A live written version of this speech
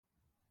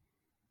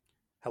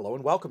Hello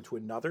and welcome to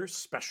another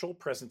special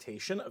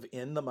presentation of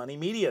In the Money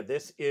Media.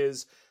 This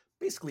is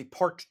basically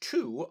part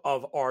two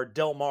of our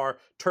Del Mar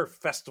Turf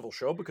Festival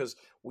show because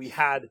we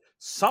had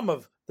some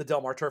of the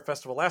Del Mar Turf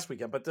Festival last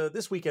weekend, but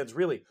this weekend's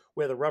really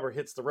where the rubber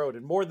hits the road.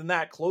 And more than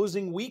that,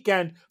 closing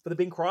weekend for the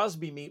Bing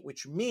Crosby meet,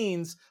 which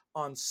means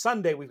on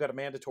Sunday we've got a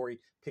mandatory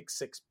Pick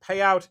Six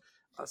payout,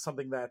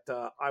 something that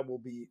I will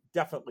be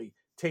definitely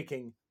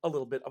taking a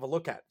little bit of a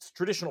look at. It's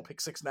traditional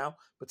Pick Six now,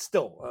 but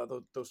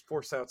still, those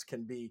force outs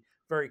can be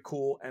very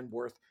cool and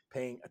worth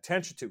paying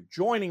attention to.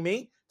 Joining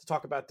me to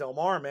talk about Del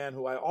Mar, a man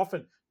who I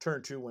often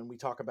turn to when we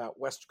talk about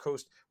West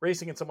Coast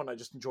racing and someone I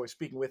just enjoy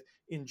speaking with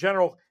in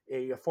general,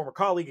 a former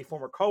colleague, a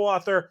former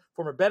co-author,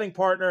 former betting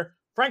partner,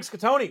 Frank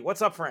Scatoni.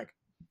 What's up, Frank?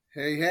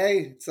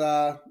 Hey, it's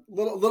a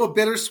little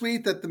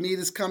bittersweet that the meet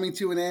is coming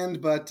to an end,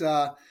 but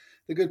the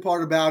good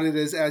part about it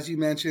is, as you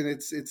mentioned,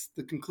 it's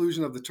the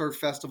conclusion of the Turf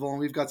Festival, and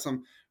we've got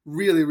some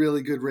really,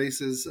 really good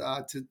races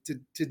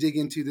to dig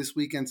into this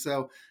weekend,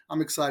 so I'm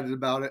excited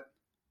about it.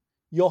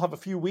 You'll have a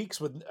few weeks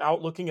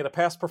without looking at a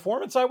past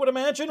performance, I would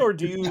imagine, or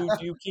do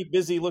you keep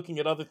busy looking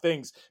at other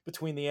things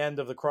between the end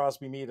of the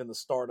Crosby meet and the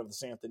start of the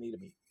Santa Anita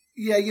meet?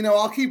 Yeah,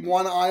 I'll keep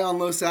one eye on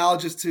Los Al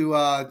just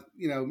to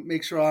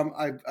make sure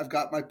I've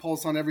got my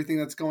pulse on everything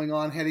that's going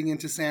on heading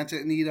into Santa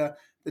Anita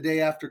the day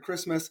after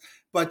Christmas.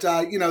 But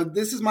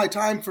this is my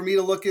time for me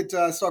to look at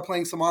start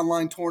playing some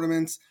online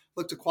tournaments,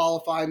 look to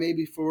qualify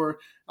maybe for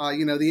the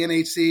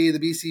NHC, the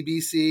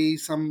BCBC,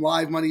 some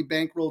live money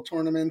bankroll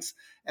tournaments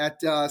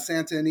at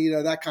Santa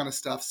Anita, that kind of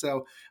stuff.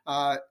 So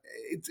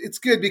it's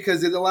good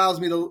because it allows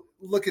me to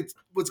look at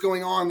what's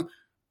going on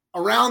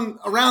around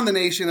the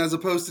nation as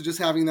opposed to just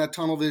having that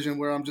tunnel vision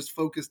where I'm just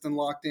focused and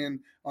locked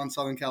in on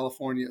Southern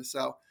California.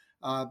 So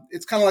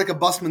it's kind of like a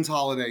busman's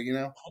holiday,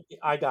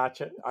 I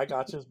gotcha.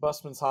 It's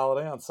busman's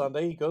holiday on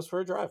Sunday. He goes for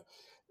a drive.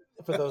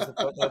 For those that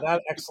don't know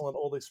that excellent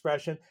old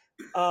expression.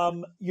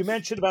 You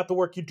mentioned about the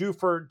work you do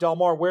for Del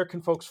Mar. Where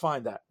can folks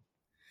find that?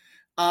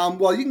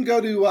 Well, you can go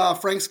to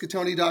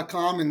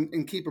frankscatoni.com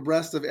and keep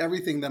abreast of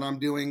everything that I'm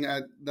doing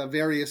at the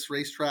various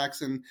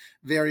racetracks and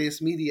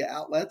various media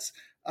outlets.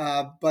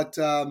 But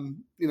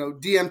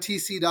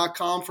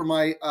DMTC.com for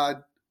my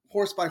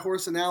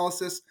horse-by-horse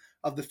analysis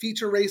of the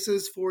feature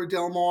races for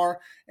Del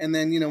Mar. And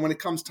then, when it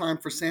comes time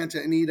for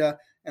Santa Anita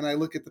and I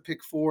look at the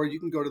Pick Four, you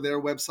can go to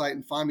their website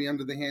and find me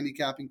under the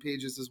handicapping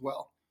pages as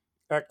well.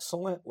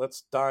 Excellent.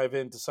 Let's dive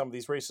into some of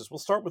these races. We'll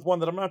start with one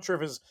that I'm not sure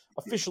if is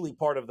officially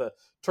part of the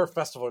Turf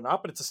Festival or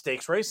not, but it's a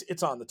stakes race.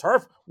 It's on the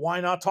turf.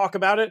 Why not talk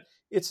about it?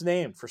 It's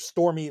named for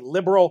Stormy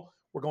Liberal.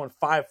 We're going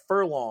 5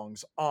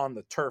 furlongs on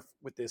the turf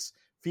with this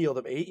field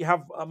of 8. You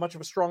have much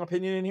of a strong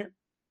opinion in here?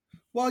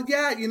 Well,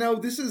 yeah,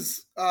 this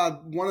is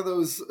one of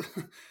those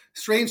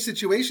strange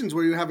situations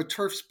where you have a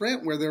turf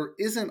sprint where there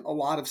isn't a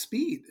lot of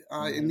speed.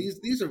 And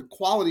these are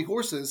quality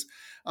horses.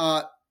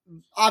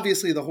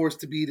 Obviously, the horse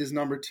to beat is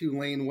number 2,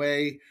 Lane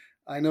Way.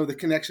 I know the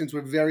connections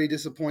were very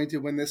disappointed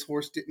when this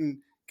horse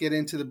didn't get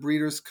into the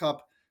Breeders'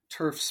 Cup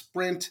turf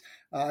sprint.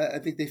 I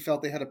think they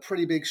felt they had a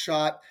pretty big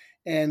shot.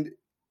 And,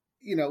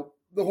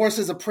 the horse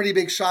is a pretty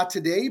big shot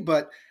today,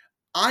 but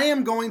I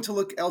am going to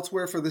look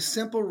elsewhere for the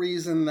simple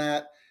reason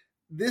that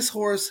this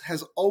horse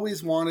has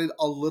always wanted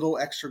a little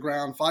extra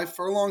ground. 5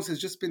 furlongs has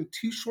just been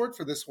too short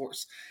for this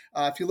horse.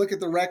 If you look at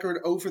the record,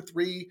 0 for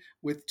 3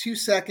 with 2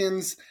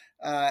 seconds.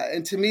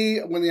 And to me,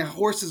 when the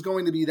horse is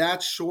going to be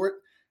that short,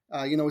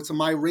 it's a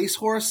my race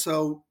horse,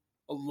 so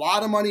a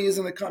lot of money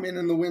isn't going to come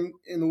in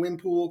the win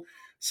pool.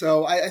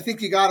 So I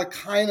think you got to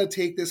kind of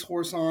take this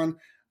horse on.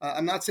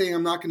 I'm not saying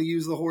I'm not going to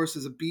use the horse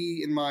as a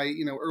B in my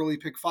early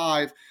Pick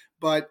 5,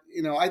 but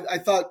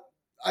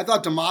I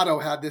thought D'Amato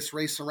had this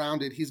race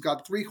surrounded. He's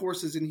got 3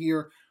 horses in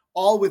here,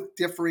 all with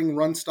differing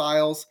run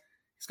styles.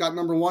 He's got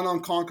number 1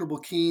 Unconquerable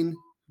Keen,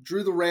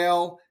 drew the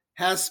rail,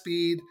 has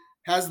speed,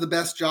 has the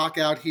best jock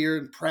out here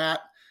in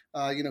Pratt,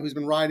 who's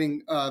been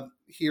riding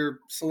here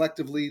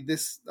selectively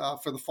this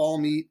for the fall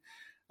meet.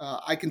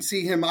 I can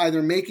see him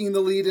either making the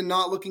lead and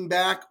not looking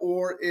back,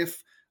 or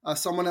if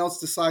someone else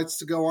decides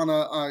to go on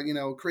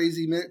a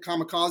crazy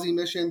kamikaze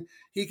mission,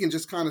 he can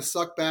just kind of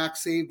suck back,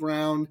 save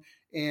ground,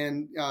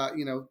 and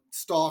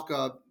stalk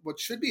what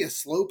should be a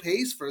slow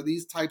pace for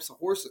these types of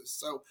horses.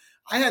 So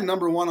I had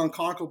number 1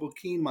 Unconquerable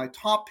Keen, my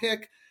top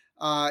pick.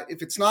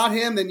 If it's not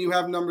him, then you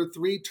have number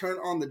 3, Turn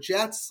on the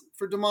Jets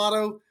for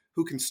D'Amato,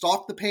 who can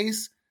stalk the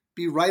pace,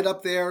 be right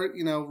up there,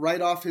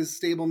 right off his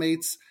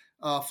stablemate's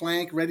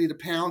flank, ready to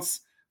pounce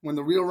when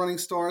the real running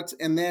starts.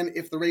 And then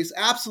if the race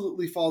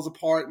absolutely falls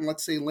apart, and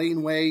let's say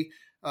Lane Way,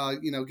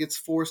 gets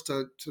forced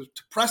to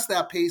press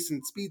that pace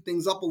and speed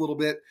things up a little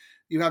bit,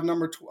 you have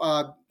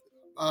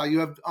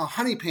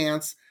Honey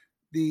Pants,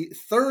 the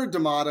third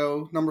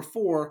D'Amato, number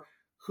 4,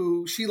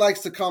 who she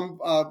likes to come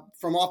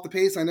from off the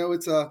pace. I know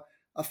it's a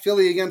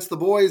filly against the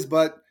boys,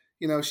 but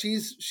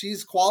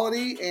she's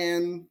quality,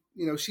 and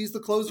she's the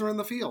closer in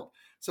the field.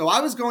 So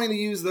I was going to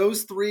use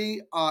those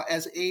 3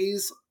 as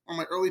A's on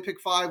my early Pick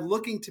 5,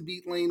 looking to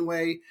beat Lane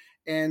Way.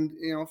 And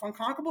if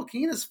Unconquerable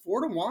Keen is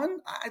 4-1,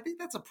 I think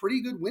that's a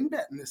pretty good win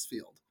bet in this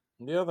field.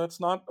 Yeah, that's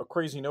not a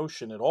crazy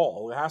notion at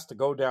all. It has to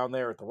go down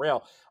there at the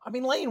rail. I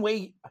mean,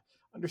 Laneway,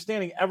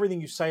 understanding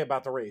everything you say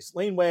about the race,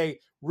 Laneway,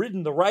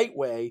 ridden the right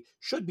way,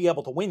 should be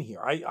able to win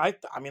here. I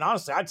mean,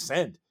 honestly, I'd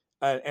send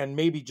and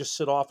maybe just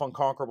sit off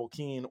Unconquerable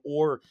Keen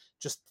or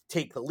just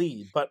take the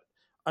lead. But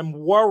I'm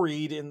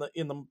worried in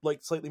the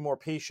like slightly more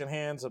patient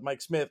hands of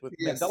Mike Smith with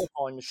Mandela Yes.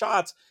 calling the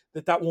shots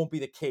that won't be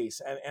the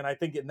case. And I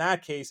think in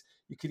that case,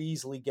 you could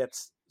easily get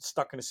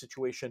stuck in a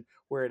situation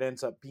where it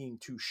ends up being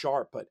too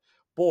sharp. But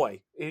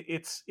boy,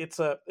 it's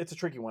a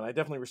tricky one. I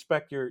definitely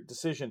respect your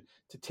decision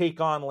to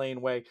take on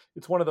Laneway.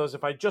 It's one of those.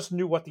 If I just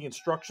knew what the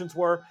instructions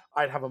were,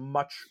 I'd have a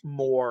much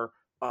more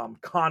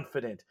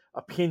confident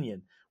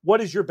opinion.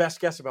 What is your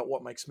best guess about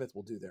what Mike Smith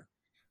will do there?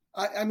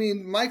 I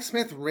mean, Mike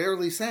Smith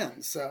rarely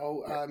sends,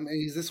 so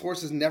this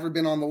horse has never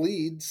been on the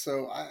lead,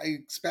 so I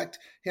expect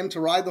him to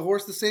ride the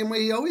horse the same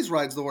way he always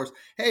rides the horse.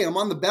 Hey, I'm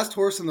on the best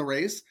horse in the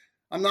race.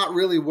 I'm not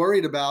really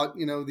worried about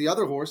the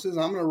other horses.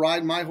 I'm going to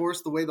ride my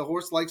horse the way the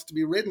horse likes to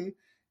be ridden,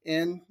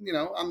 and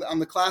I'm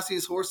the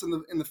classiest horse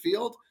in the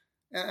field,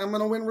 and I'm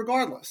going to win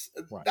regardless.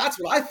 Right.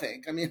 That's what I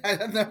think. I mean,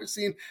 I've never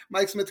seen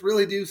Mike Smith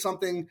really do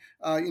something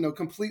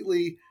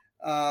completely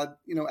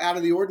out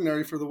of the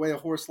ordinary for the way a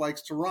horse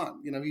likes to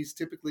run. He's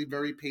typically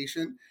very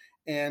patient.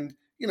 And,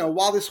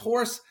 while this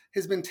horse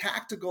has been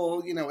tactical,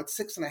 at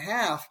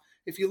 6.5,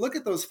 if you look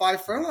at those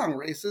 5 furlong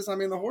races, I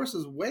mean, the horse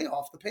is way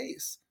off the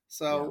pace.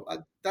 So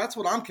that's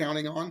what I'm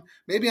counting on.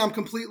 Maybe I'm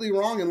completely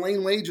wrong. And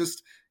Laneway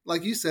just,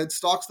 like you said,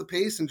 stalks the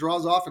pace and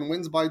draws off and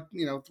wins by,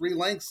 3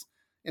 lengths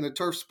in a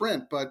turf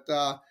sprint. But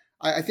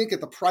I think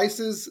at the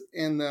prices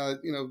and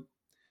the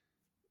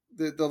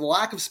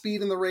lack of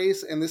speed in the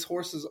race and this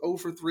horse's 0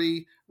 for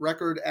 3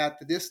 record at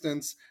the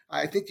distance,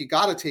 I think you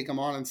got to take him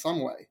on in some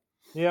way.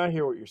 Yeah, I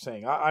hear what you're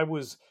saying. I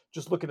was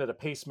just looking at a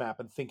pace map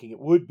and thinking it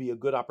would be a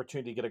good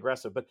opportunity to get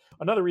aggressive. But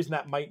another reason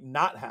that might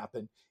not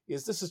happen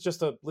is this is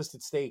just a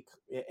listed stake,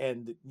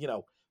 and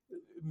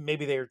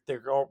maybe they're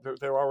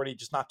already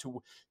just not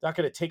going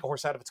to take a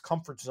horse out of its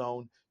comfort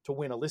zone to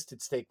win a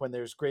listed stake when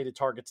there's graded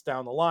targets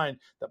down the line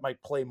that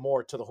might play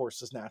more to the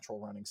horse's natural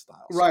running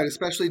style. Right,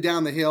 especially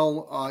down the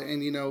hill,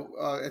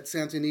 at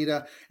Santa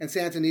Anita, and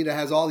Santa Anita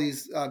has all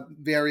these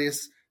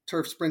various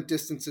turf sprint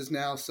distances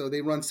now, so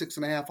they run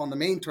 6.5 on the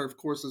main turf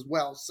course as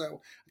well. So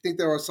I think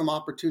there are some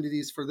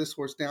opportunities for this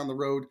horse down the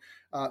road.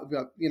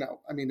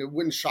 It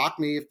wouldn't shock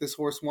me if this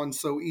horse won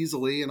so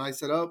easily, and I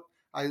said, oh,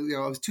 I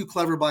was too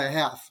clever by a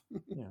half.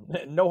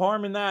 Yeah, no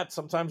harm in that.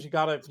 Sometimes you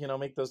gotta,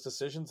 make those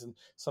decisions, and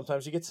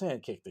sometimes you get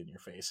sand kicked in your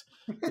face.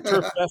 The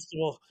Turf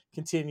Festival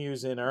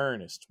continues in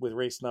earnest with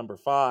race number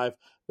 5,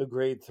 the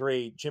Grade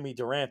 3 Jimmy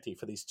Durante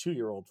for these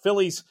 2-year-old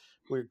fillies.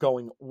 We're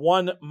going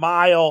 1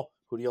 mile.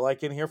 Who do you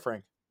like in here,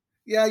 Frank?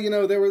 Yeah,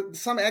 there were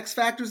some X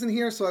factors in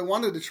here, so I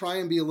wanted to try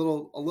and be a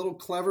little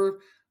clever.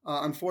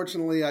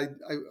 Unfortunately,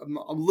 I'm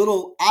a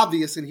little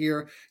obvious in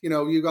here.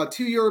 You've got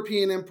 2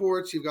 European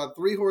imports, you've got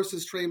 3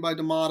 horses trained by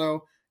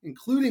D'Amato,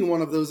 including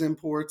one of those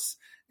imports,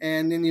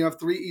 and then you have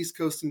 3 East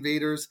Coast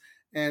invaders.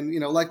 And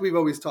like we've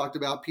always talked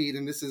about, Pete,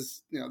 and this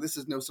is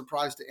no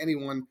surprise to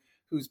anyone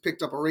who's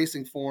picked up a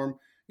racing form.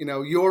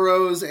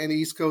 Euros and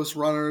East Coast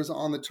runners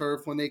on the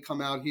turf, when they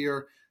come out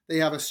here, they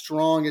have a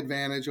strong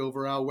advantage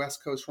over our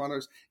West Coast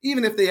runners,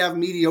 even if they have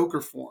mediocre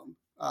form.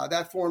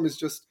 That form is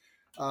just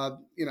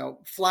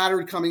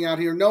flattered coming out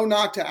here. No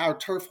knock to our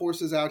turf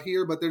horses out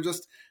here, but they're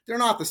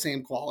not the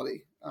same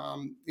quality.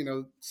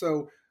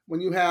 So when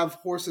you have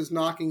horses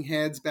knocking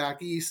heads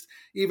back east,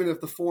 even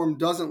if the form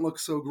doesn't look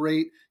so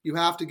great, you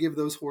have to give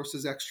those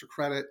horses extra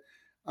credit.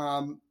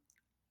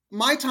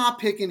 My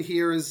top pick in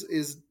here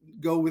is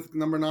go with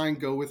number 9,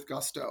 Go With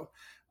Gusto.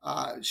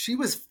 She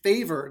was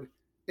favored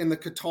in the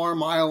Qatar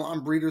Mile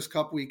on Breeders'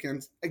 Cup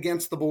weekend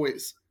against the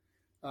boys.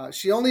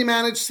 She only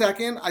managed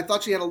second. I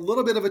thought she had a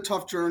little bit of a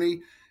tough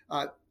journey.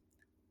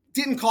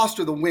 Didn't cost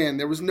her the win.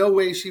 There was no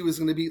way she was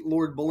going to beat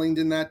Lord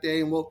Bullingdon that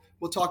day, and we'll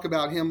talk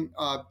about him.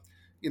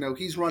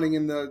 He's running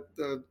in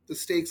the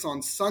stakes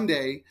on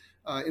Sunday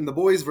in the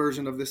boys'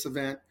 version of this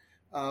event.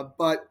 I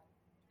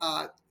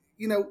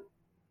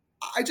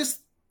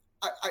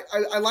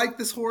like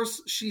this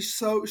horse. She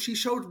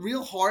showed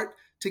real heart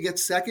to get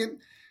second.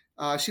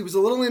 She was a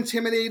little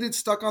intimidated,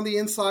 stuck on the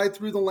inside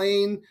through the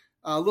lane,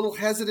 a little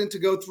hesitant to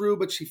go through,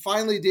 but she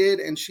finally did,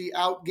 and she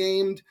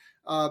outgamed.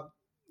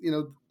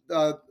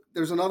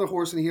 There's another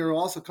horse in here who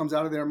also comes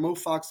out of there, Mo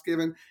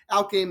Foxgiven,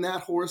 outgamed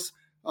that horse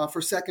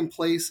for second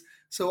place.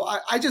 So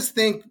I just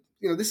think,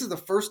 this is the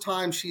first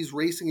time she's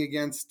racing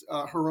against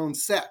her own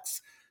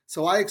sex.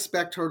 So I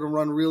expect her to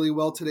run really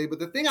well today. But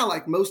the thing I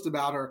like most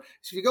about her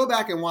is if you go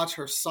back and watch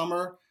her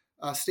summer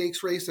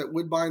stakes race at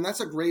Woodbine,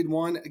 that's a grade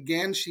 1.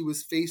 Again, she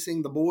was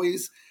facing the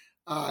boys.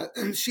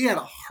 She had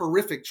a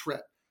horrific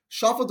trip.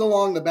 Shuffled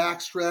along the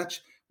back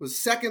stretch, was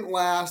second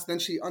last. Then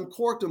she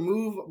uncorked a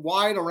move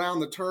wide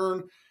around the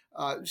turn.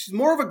 She's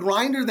more of a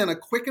grinder than a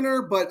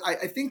quickener, but I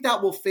think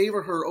that will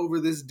favor her over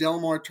this Del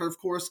Mar turf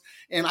course.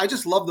 And I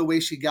just love the way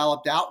she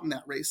galloped out in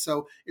that race.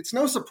 So it's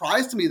no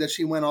surprise to me that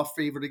she went off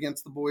favored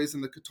against the boys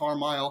in the Qatar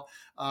Mile.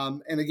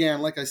 And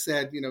again, like I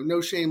said,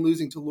 no shame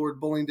losing to Lord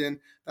Bullingdon.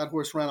 That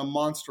horse ran a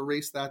monster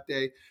race that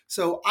day.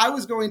 So I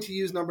was going to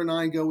use number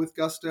 9, Go With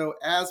Gusto,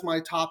 as my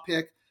top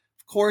pick.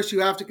 Of course, you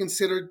have to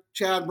consider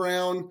Chad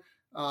Brown,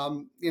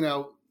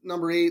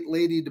 number 8,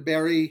 Lady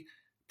DeBerry.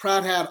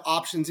 Pratt had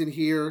options in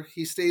here.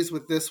 He stays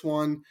with this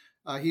one.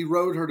 He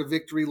rode her to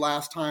victory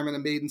last time in a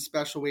maiden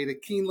special weight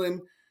at Keeneland.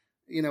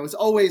 It's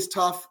always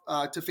tough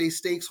to face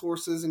stakes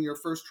horses in your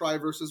first try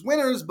versus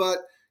winners. But,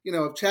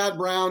 if Chad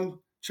Brown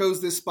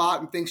chose this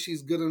spot and thinks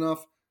she's good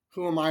enough,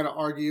 who am I to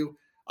argue?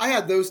 I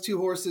had those 2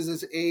 horses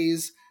as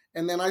A's.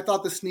 And then I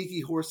thought the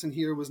sneaky horse in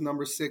here was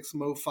number 6,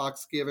 Mo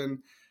Fox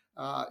Given.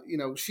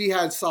 She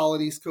had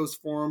solid East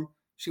Coast form.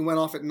 She went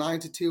off at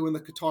 9-2 in the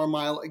Qatar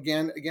Mile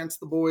again against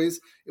the boys.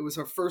 It was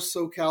her first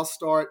SoCal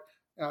start.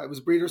 It was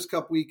Breeders'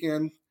 Cup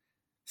weekend.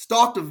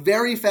 Stalked a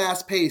very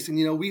fast pace. And,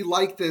 we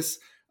like this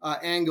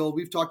angle.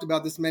 We've talked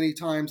about this many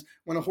times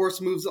when a horse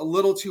moves a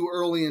little too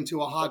early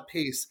into a hot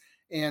pace.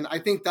 And I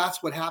think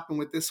that's what happened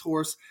with this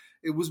horse.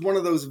 It was one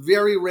of those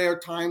very rare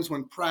times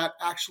when Pratt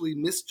actually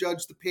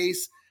misjudged the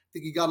pace. I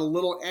think he got a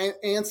little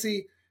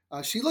antsy.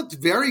 She looked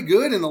very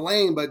good in the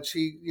lane, but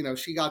she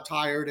got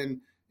tired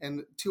and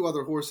 2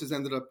 other horses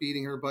ended up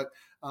beating her. But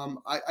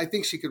I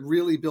think she could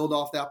really build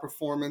off that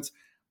performance.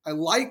 I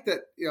like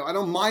that, I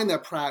don't mind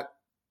that Pratt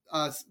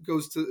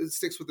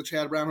sticks with the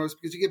Chad Brown horse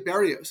because you get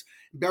Berrios.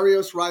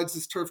 Berrios rides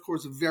this turf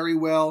course very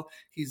well.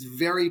 He's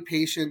very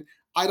patient.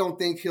 I don't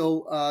think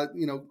he'll,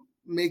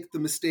 make the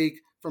mistake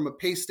from a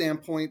pace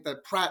standpoint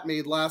that Pratt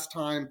made last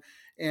time.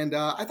 And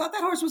I thought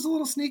that horse was a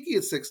little sneaky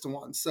at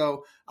 6-1.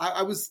 So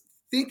I was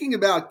thinking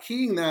about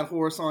keying that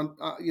horse on,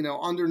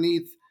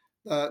 underneath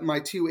my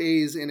 2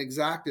 A's in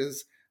exactas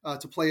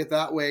to play it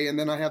that way. And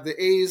then I have the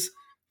A's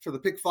for the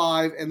pick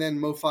 5 and then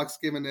Mo Fox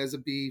Given as a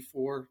B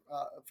for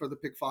the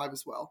pick 5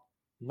 as well.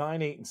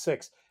 9, 8, and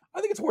 6. I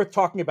think it's worth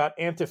talking about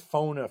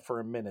Antifona for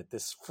a minute,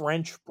 this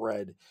French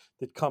bred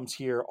that comes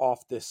here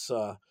off this.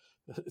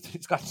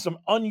 It's got some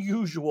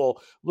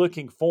unusual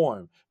looking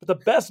form, but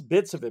the best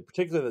bits of it,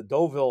 particularly the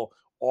Deauville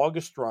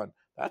August run,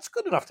 that's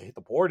good enough to hit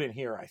the board in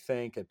here, I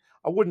think. And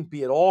I wouldn't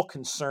be at all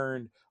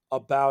concerned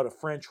about a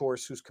French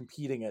horse who's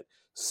competing at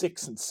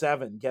 6 and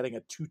 7, getting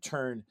a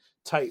 2-turn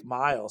tight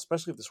mile,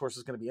 especially if this horse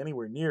is going to be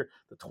anywhere near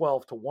the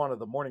 12-1 of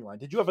the morning line.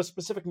 Did you have a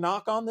specific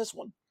knock on this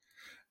one?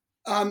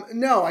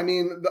 No, I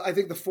mean, I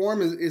think the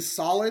form is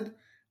solid.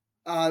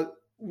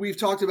 We've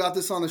talked about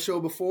this on the show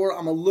before.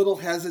 I'm a little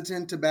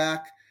hesitant to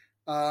back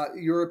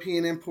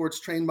European imports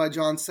trained by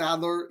John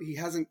Sadler. He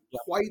hasn't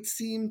quite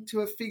seemed to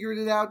have figured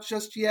it out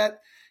just yet.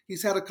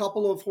 He's had a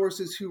couple of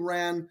horses who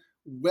ran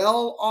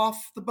well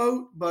off the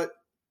boat, but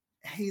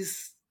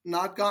he's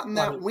not gotten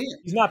that win.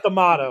 He's not the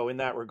motto in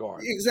that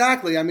regard.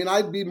 Exactly. I mean,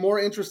 I'd be more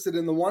interested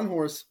in the one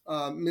horse,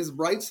 Ms.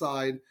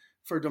 Brightside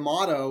for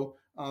D'Amato.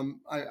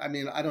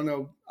 I don't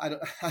know. I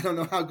don't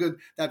know how good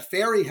that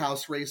Fairy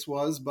House race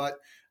was, but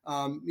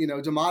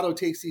D'Amato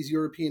takes these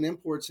European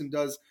imports and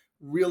does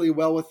really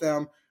well with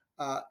them.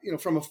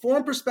 From a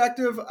form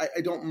perspective,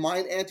 I don't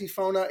mind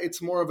Antifona.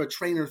 It's more of a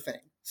trainer thing.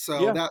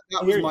 So that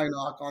was my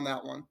knock on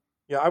that one.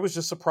 Yeah, I was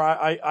just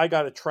surprised. I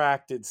got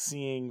attracted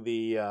seeing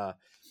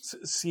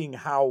seeing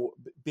how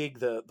big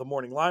the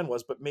morning line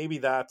was, but maybe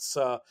that's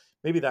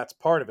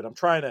part of it. I'm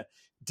trying to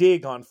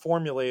dig on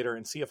Formulator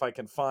and see if I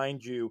can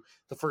find you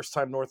the first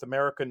time North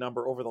America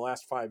number over the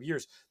last 5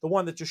 years. The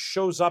one that just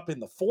shows up in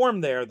the form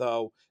there,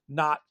 though,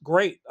 not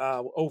great.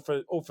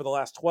 Over the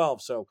last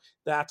 12. So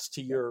that's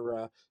to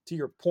your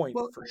point,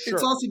 well, for sure.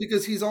 It's also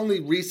because he's only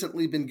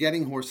recently been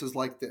getting horses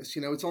like this.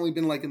 It's only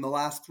been like in the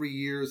last 3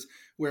 years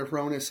where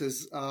Hronis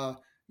has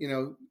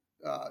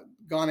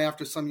gone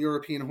after some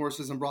European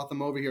horses and brought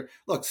them over here.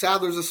 Look,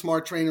 Sadler's a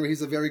smart trainer.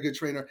 He's a very good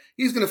trainer.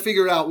 He's going to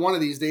figure it out one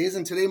of these days,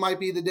 and today might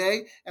be the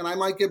day, and I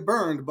might get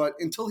burned. But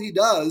until he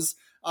does,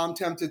 I'm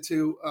tempted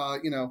to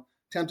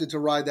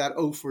ride that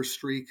 0-for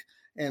streak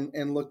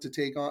and look to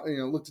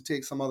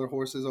take some other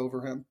horses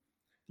over him.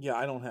 Yeah,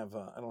 I don't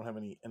have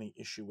any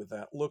issue with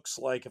that. Looks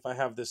like if I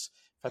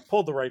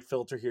pulled the right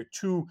filter here,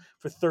 2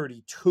 for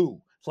 32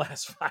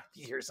 last 5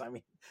 years. I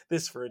mean,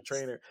 this for a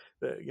trainer,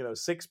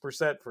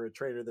 6% for a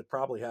trainer that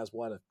probably has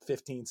a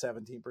 15,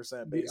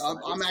 17% base.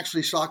 I'm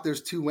actually shocked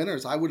there's 2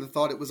 winners. I would have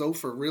thought it was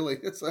 0-for really.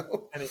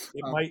 So and it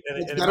might,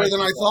 and it's better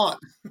than I thought.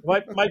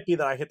 It might be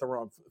that I hit the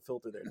wrong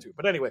filter there too.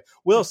 But anyway,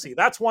 we'll see.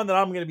 That's one that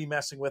I'm going to be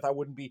messing with. I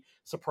wouldn't be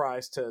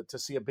surprised to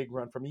see a big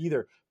run from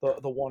either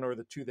the 1 or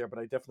the 2 there. But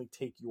I definitely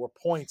take your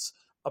points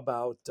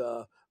about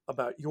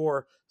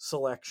your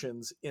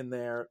selections in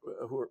there,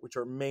 which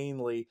are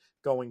mainly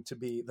going to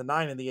be the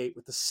 9 and the 8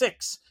 with the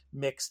 6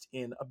 mixed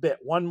in a bit.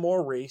 One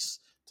more race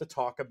to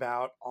talk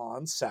about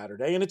on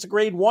Saturday, and it's a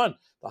grade 1,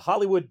 the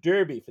Hollywood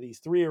Derby for these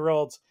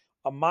 3-year-olds,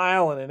 1.125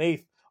 miles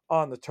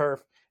on the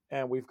turf,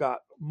 and we've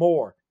got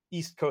more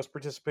East Coast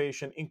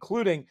participation,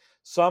 including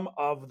some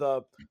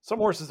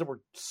horses that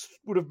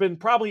would have been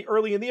probably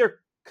early in the year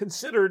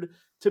considered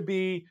to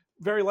be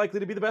very likely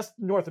to be the best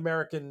North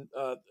American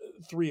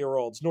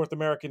 3-year-olds. North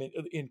American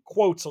in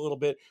quotes a little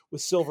bit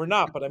with Silver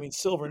Knot, but I mean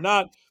Silver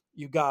Knot.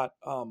 You've got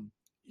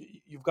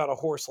a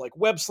horse like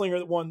Web Slinger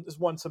that has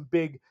won some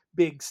big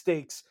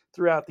stakes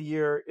throughout the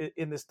year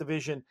in this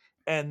division,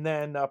 and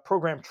then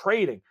Program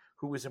Trading,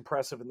 who was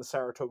impressive in the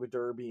Saratoga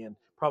Derby and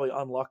probably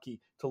unlucky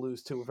to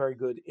lose to a very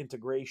good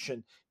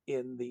integration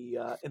in the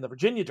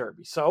Virginia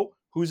Derby. So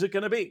who's it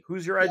going to be?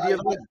 Who's your idea?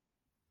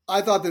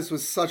 I thought this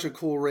was such a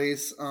cool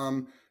race.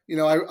 I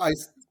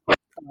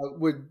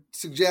would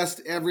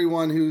suggest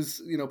everyone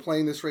who's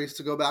playing this race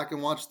to go back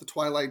and watch the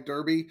Twilight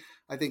Derby.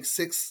 I think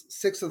six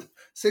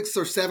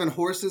or seven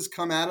horses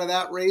come out of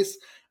that race.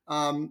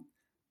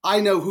 I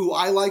know who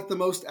I like the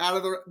most out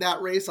of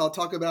that race. I'll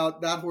talk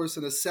about that horse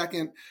in a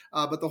second.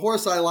 But the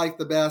horse I like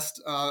the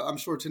best, I'm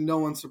sure to no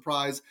one's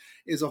surprise,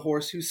 is a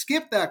horse who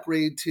skipped that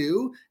grade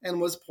 2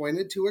 and was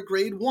pointed to a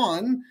grade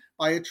 1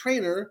 by a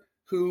trainer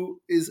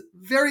who is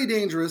very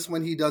dangerous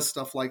when he does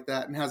stuff like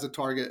that and has a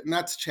target, and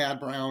that's Chad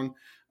Brown.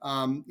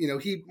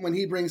 When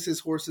he brings his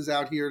horses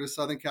out here to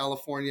Southern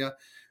California,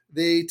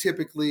 they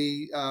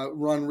typically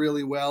run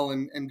really well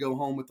and go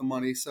home with the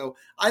money. So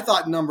I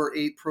thought number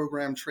 8,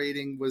 Program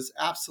Trading, was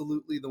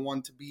absolutely the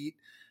one to beat.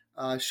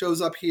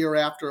 Shows up here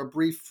after a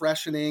brief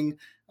freshening,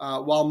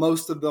 while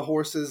most of the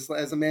horses,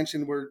 as I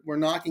mentioned, were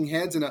knocking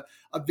heads in a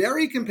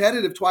very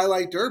competitive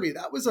Twilight Derby.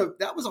 That was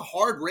a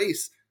hard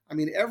race. I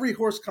mean, every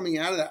horse coming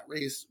out of that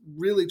race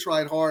really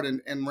tried hard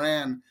and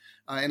ran,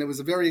 and it was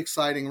a very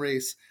exciting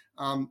race.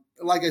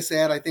 Like I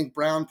said, I think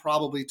Brown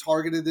probably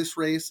targeted this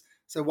race.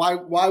 So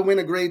why win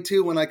a grade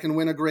 2 when I can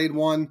win a grade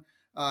 1,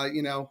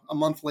 a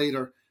month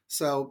later?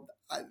 So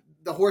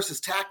the horse is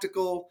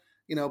tactical.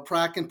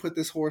 Pratt can put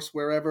this horse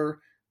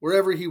wherever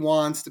he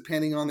wants,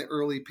 depending on the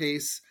early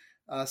pace.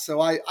 So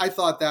I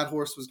thought that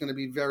horse was going to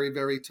be very,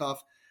 very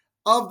tough.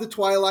 Of the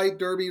Twilight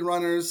Derby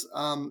runners,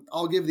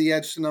 I'll give the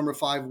edge to number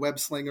 5, Web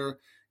Slinger.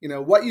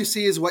 What you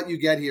see is what you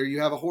get here. You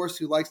have a horse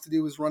who likes to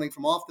do his running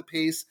from off the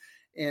pace,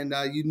 and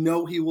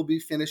he will be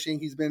finishing.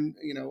 He's been,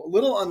 a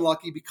little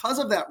unlucky because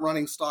of that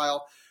running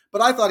style,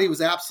 but I thought he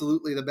was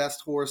absolutely the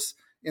best horse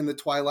in the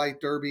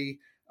Twilight Derby.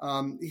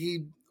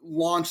 He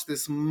launched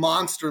this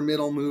monster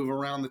middle move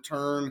around the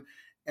turn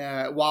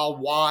while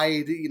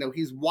wide.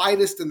 He's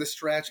widest in the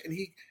stretch, and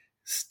he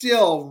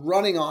still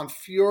running on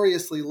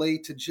furiously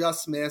late to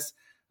just miss.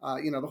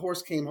 The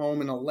horse came home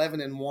in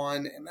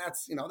 11-1, and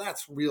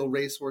that's real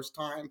racehorse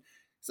time.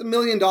 It's $1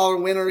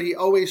 million winner. He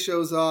always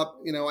shows up.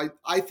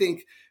 I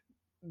think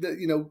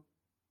that,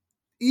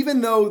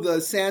 even though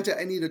the Santa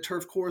Anita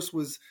turf course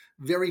was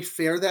very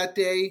fair that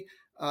day,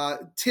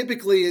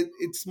 typically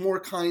it's more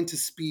kind to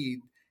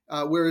speed.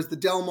 Whereas the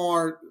Del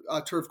Mar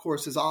turf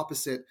course is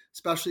opposite,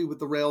 especially with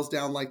the rails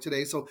down like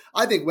today. So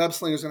I think Web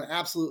Slinger is going to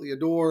absolutely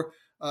adore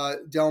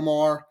Del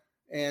Mar,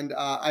 and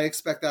I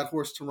expect that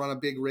horse to run a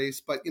big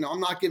race. But, I'm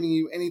not giving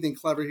you anything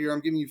clever here.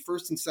 I'm giving you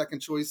first and second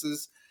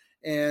choices.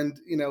 And,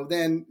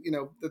 then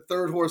the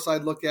third horse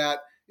I'd look at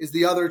is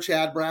the other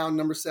Chad Brown,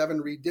 number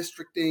 7,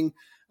 Redistricting.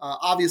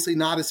 Obviously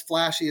not as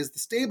flashy as the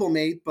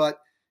stablemate, but,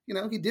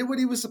 he did what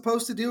he was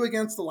supposed to do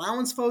against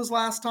allowance foes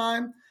last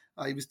time.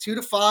 He was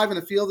 2-5 in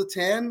a field of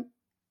 10,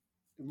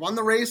 won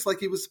the race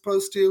like he was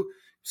supposed to. He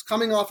was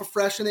coming off a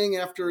freshening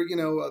after,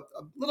 a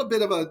little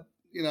bit of a,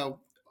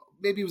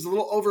 maybe he was a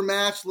little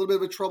overmatched, a little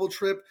bit of a trouble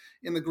trip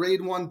in the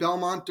grade 1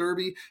 Belmont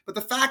Derby. But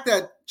the fact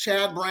that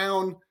Chad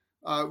Brown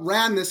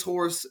ran this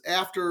horse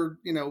after,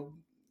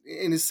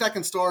 in his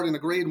second start in a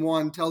grade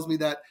 1 tells me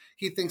that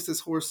he thinks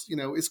this horse,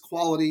 is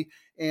quality.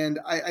 And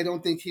I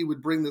don't think he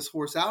would bring this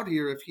horse out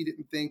here if he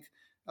didn't think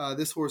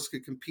this horse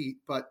could compete.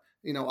 But,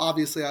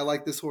 obviously I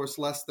like this horse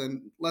less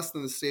than the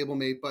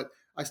stablemate, but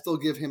I still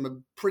give him a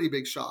pretty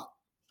big shot.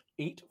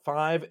 8,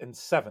 5, and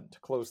 7 to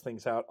close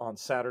things out on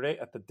Saturday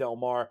at the Del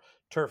Mar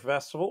Turf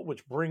Festival,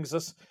 which brings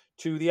us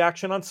to the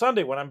action on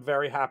Sunday, when I'm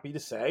very happy to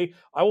say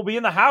I will be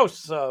in the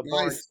house,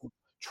 barring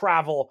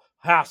travel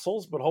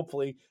hassles, but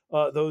hopefully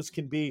those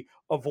can be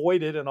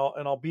avoided, and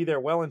I'll be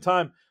there well in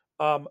time.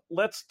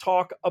 Let's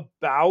talk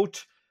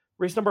about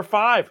race number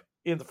 5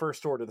 in the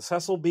first order, the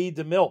Cecil B.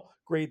 DeMille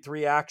Grade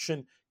 3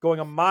 action,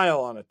 going a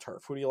mile on a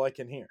turf. Who do you like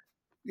in here?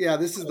 Yeah,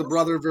 this is the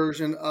brother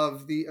version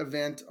of the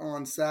event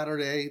on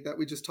Saturday that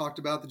we just talked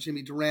about, the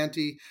Jimmy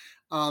Durante.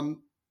 No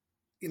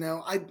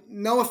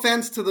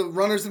offense to the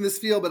runners in this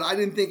field, but I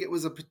didn't think it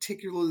was a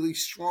particularly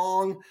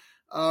strong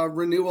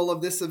renewal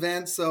of this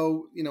event.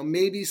 So,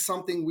 maybe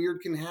something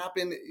weird can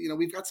happen.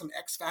 We've got some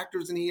X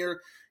factors in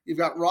here. You've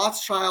got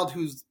Rothschild,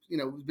 who's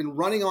been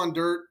running on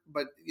dirt,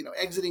 but,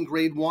 exiting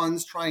grade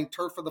 1s, trying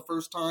turf for the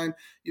first time.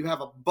 You have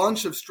a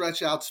bunch of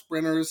stretch out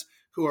sprinters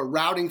who are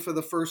routing for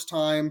the first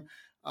time.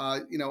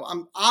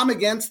 I'm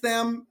against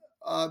them,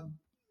 but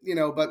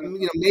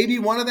maybe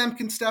one of them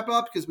can step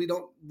up, because we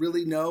don't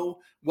really know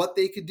what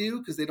they could do,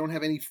 because they don't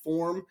have any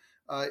form,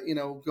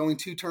 going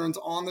 2 turns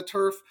on the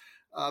turf.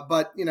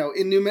 But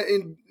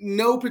in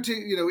no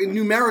particular, in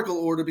numerical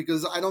order,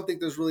 because I don't think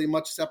there's really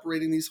much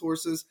separating these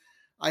horses.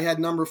 I had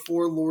number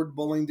 4, Lord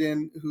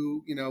Bullingdon,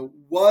 who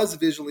was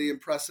visually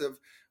impressive,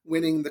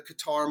 winning the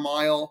Qatar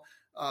Mile.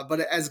 But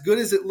as good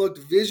as it looked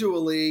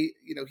visually,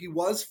 he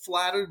was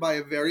flattered by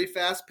a very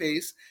fast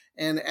pace.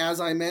 And as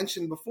I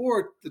mentioned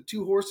before, the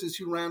 2 horses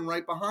who ran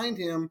right behind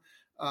him,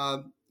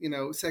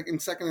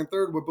 second and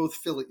third, were both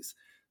fillies.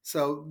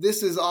 So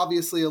this is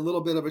obviously a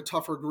little bit of a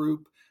tougher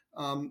group.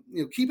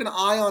 Keep an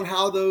eye on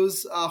how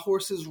those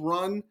horses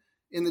run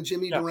in the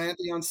Jimmy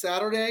Durante on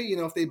Saturday.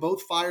 If they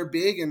both fire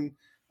big and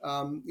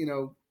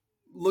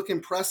look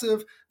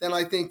impressive, then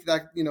I think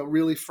that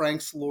really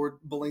franks Lord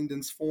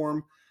Bullingdon's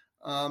form.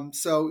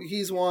 So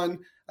he's one.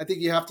 I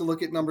think you have to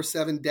look at number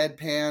 7,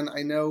 Deadpan.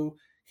 I know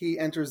he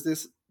enters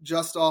this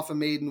just off a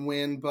maiden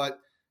win, but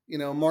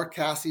Mark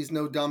Cassie's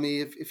no dummy.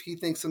 If he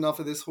thinks enough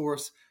of this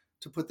horse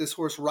to put this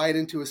horse right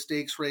into a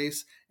stakes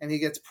race, and he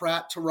gets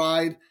Pratt to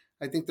ride,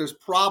 I think there's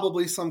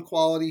probably some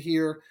quality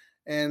here.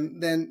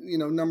 And then,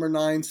 number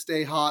 9,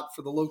 Stay Hot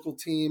for the local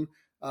team.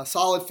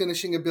 Solid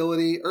finishing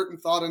ability. Urton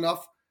thought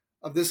enough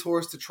of this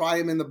horse to try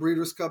him in the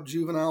Breeders' Cup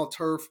Juvenile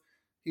Turf.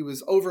 He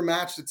was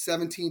overmatched at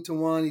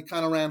 17-1. He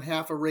kind of ran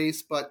half a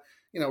race, but,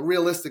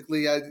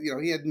 realistically,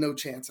 he had no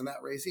chance in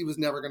that race. He was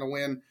never going to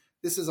win.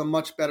 This is a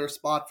much better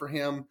spot for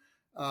him.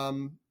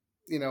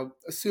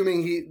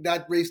 Assuming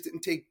that race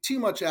didn't take too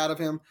much out of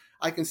him,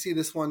 I can see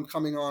this one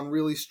coming on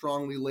really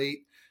strongly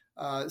late.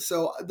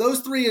 So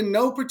those 3 in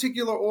no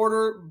particular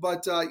order,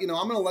 but, I'm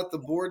going to let the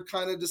board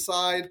kind of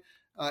decide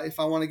if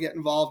I want to get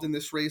involved in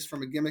this race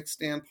from a gimmick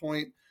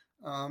standpoint.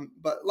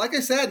 But like I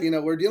said,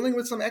 we're dealing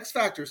with some X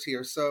factors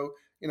here. So,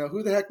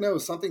 who the heck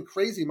knows? Something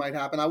crazy might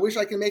happen. I wish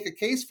I could make a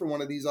case for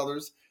one of these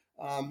others,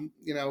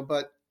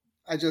 but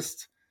I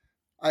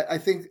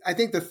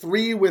think the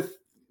 3 with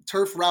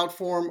turf route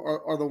form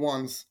are the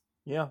ones.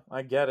 Yeah,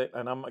 I get it.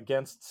 And I'm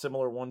against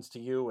similar ones to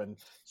you and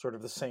sort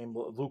of the same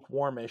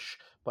lukewarmish,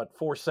 but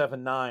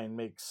 479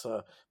 makes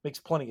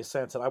plenty of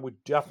sense. And I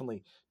would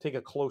definitely take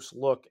a close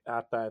look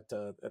at that,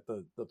 at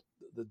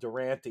the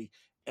Durante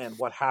and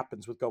what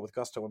happens with Go With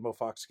Gusto and Mo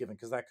Fox Given,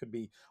 because that could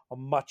be a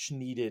much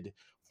needed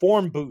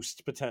form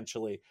boost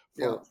potentially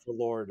for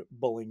Lord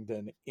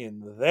Bullingdon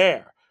in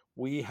there.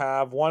 We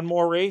have one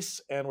more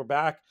race, and we're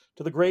back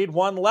to the grade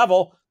 1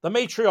 level, the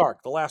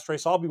Matriarch, the last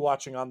race I'll be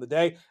watching on the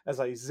day as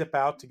I zip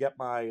out to get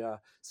my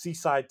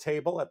seaside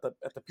table at the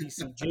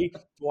PCG to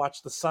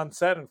watch the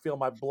sunset and feel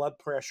my blood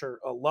pressure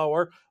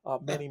lower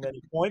many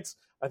points.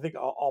 I think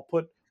I'll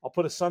put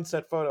a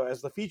sunset photo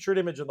as the featured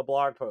image in the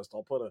blog post.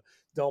 I'll put a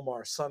Del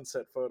Mar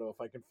sunset photo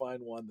if I can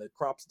find one that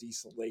crops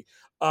decently.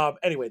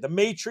 Anyway, the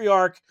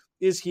Matriarch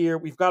is here.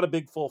 We've got a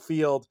big full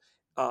field.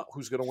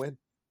 Who's going to win?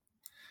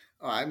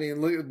 I mean,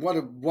 look,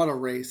 what a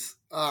race.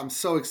 I'm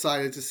so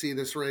excited to see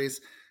this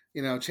race.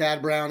 Chad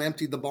Brown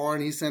emptied the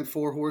barn. He sent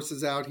 4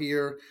 horses out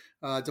here.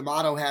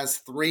 D'Amato has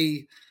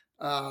 3.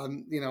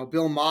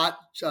 Bill Mott,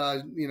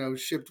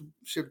 shipped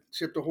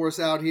a horse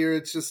out here.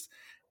 It's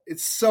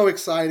so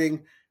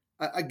exciting.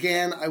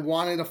 Again, I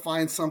wanted to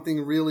find something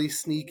really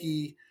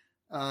sneaky,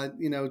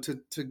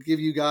 to give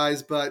you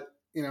guys, but,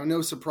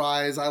 no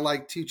surprise. I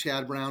like 2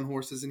 Chad Brown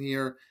horses in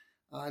here.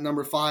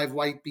 Number 5,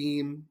 White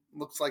Beam,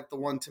 looks like the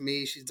one to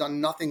me. She's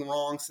done nothing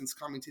wrong since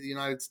coming to the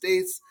United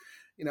States.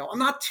 I'm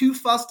not too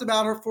fussed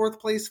about her 4th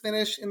place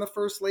finish in the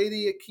First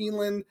Lady at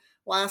Keeneland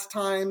last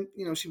time.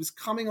 She was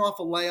coming off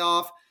a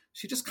layoff.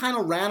 She just kind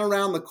of ran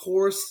around the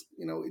course.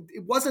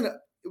 It wasn't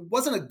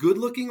a good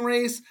looking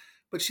race,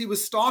 but she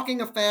was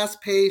stalking a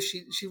fast pace.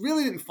 She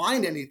really didn't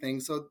find anything.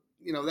 So,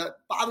 that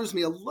bothers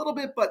me a little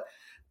bit, but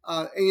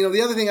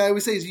the other thing I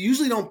always say is you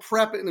usually don't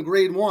prep in a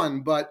grade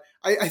 1, but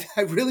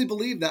I really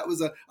believe that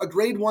was a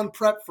grade 1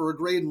 prep for a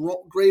grade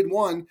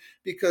 1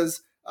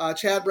 because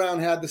Chad Brown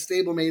had the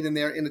stablemate in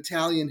there in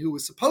Italian who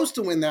was supposed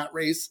to win that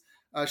race.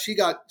 She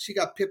got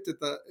pipped at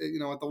the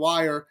at the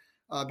wire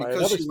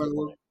because she went a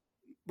little,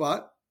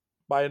 what?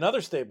 By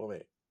another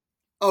stablemate.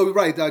 Oh,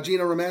 right.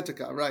 Gina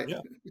Romantica. Right. Yeah.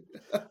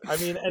 I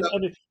mean, and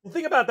the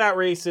thing about that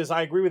race is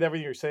I agree with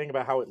everything you're saying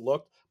about how it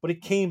looked, but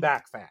it came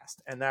back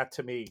fast. And that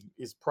to me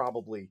is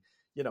probably,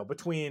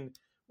 between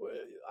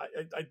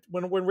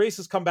when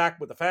races come back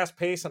with a fast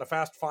pace and a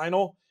fast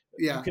final,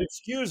 you can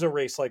excuse a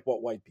race like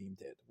what White Beam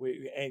did.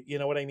 You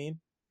know what I mean?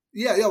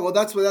 Yeah. Well,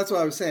 that's what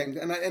I was saying.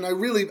 And I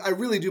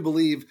really do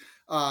believe,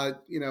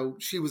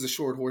 she was a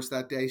short horse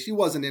that day. She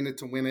wasn't in it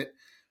to win it.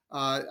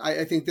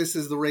 I think this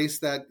is the race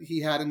that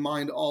he had in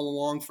mind all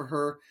along for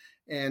her.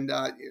 And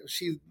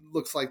she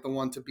looks like the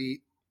one to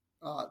beat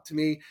to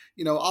me.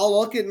 I'll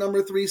look at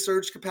number 3,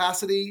 Surge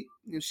Capacity.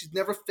 She's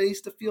never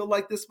faced a field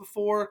like this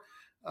before.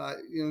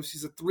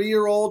 She's a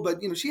 3-year-old, but,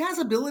 she has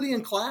ability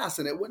and class,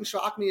 and it wouldn't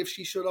shock me if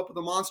she showed up with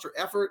a monster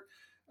effort.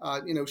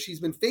 She's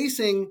been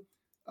facing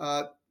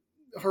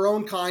her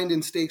own kind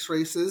in stakes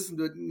races.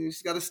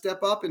 She's got to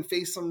step up and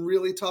face some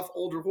really tough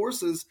older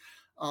horses.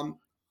 I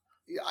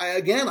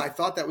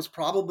thought that was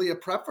probably a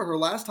prep for her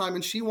last time,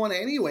 and she won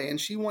anyway,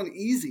 and she won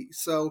easy.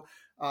 So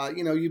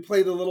You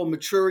play the little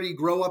maturity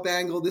grow up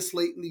angle this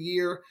late in the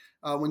year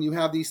when you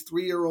have these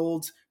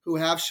 3-year-olds who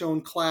have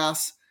shown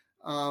class.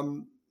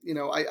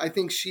 I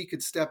think she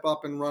could step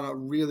up and run a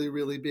really,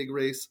 really big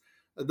race.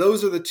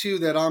 Those are the two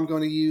that I'm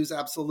going to use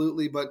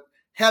absolutely, but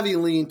heavy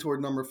lean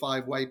toward number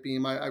 5, White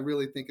Beam. I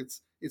really think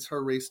it's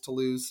her race to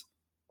lose.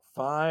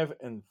 5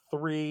 and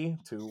 3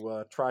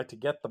 to try to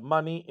get the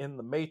money in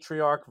the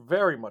matriarch.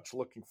 Very much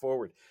looking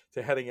forward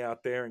to heading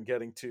out there and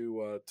getting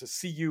to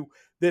see you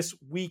this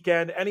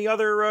weekend. Any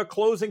other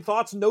closing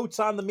thoughts, notes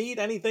on the meet,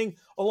 anything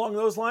along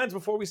those lines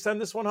before we send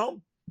this one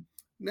home?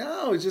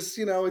 No, it's just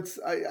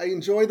I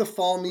enjoy the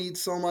fall meet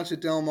so much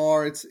at Del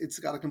Mar. It's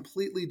got a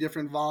completely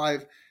different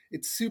vibe.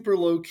 It's super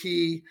low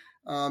key.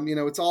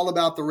 It's all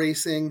about the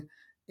racing,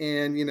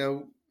 and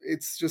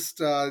it's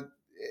just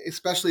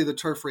especially the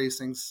turf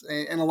racings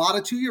and a lot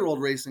of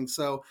 2-year-old racing.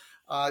 So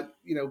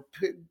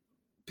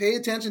pay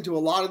attention to a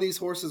lot of these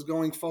horses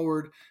going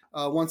forward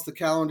once the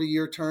calendar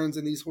year turns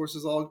and these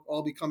horses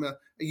all become a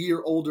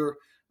year older.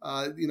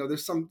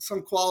 There's some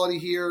quality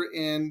here,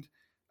 and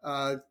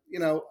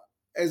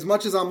as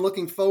much as I'm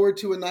looking forward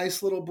to a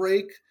nice little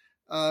break,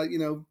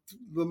 the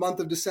month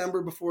of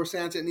December before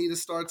Santa Anita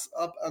starts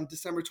up on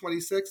December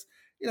 26th,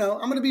 I'm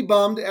going to be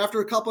bummed. After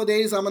a couple of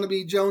days, I'm going to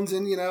be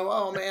jonesing,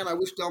 oh man, I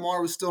wish Del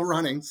Mar was still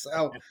running.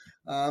 So,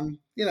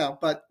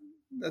 but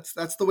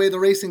that's the way the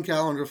racing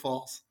calendar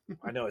falls.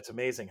 I know, it's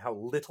amazing how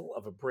little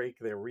of a break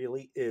there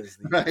really is.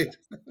 Right.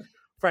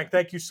 Frank,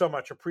 thank you so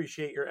much.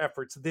 Appreciate your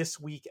efforts this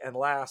week and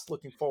last.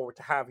 Looking forward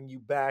to having you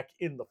back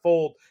in the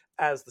fold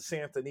as the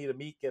Santa Anita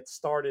meet gets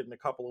started in a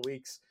couple of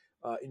weeks.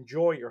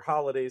 Enjoy your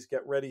holidays.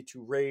 Get ready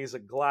to raise a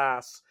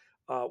glass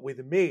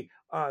with me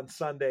on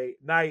Sunday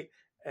night.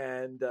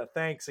 And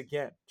thanks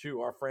again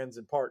to our friends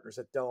and partners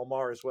at Del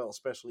Mar as well,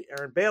 especially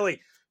Erin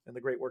Bailey and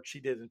the great work she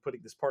did in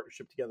putting this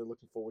partnership together.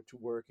 Looking forward to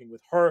working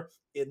with her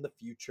in the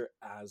future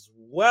as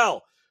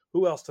well.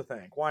 Who else to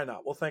thank? Why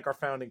not? We'll thank our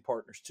founding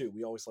partners too.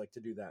 We always like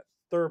to do that.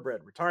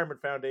 Thoroughbred Retirement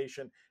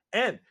Foundation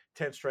and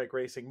 10 Strike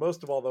Racing.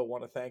 Most of all, though,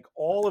 want to thank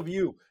all of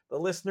you, the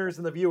listeners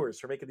and the viewers,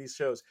 for making these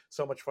shows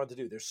so much fun to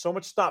do. There's so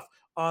much stuff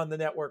on the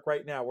network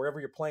right now, wherever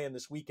you're playing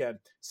this weekend,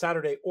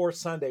 Saturday or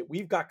Sunday.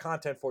 We've got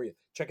content for you.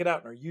 Check it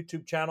out on our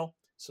YouTube channel.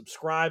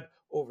 Subscribe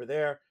over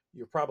there.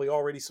 You're probably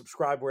already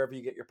subscribed wherever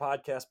you get your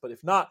podcast, but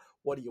if not,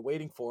 what are you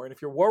waiting for? And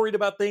if you're worried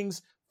about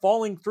things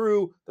falling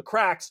through the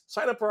cracks,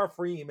 sign up for our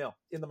free email,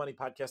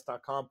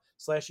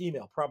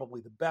 inthemoneypodcast.com/email.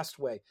 Probably the best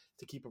way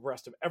to keep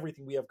abreast of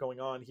everything we have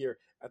going on here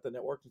at the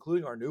network,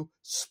 including our new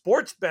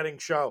sports betting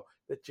show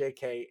that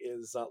JK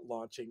is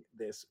launching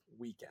this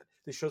weekend.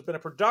 This show's been a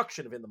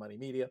production of In the Money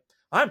Media.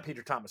 I'm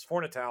Peter Thomas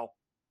Fornatale.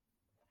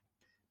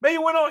 May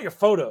you win all your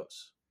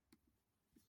photos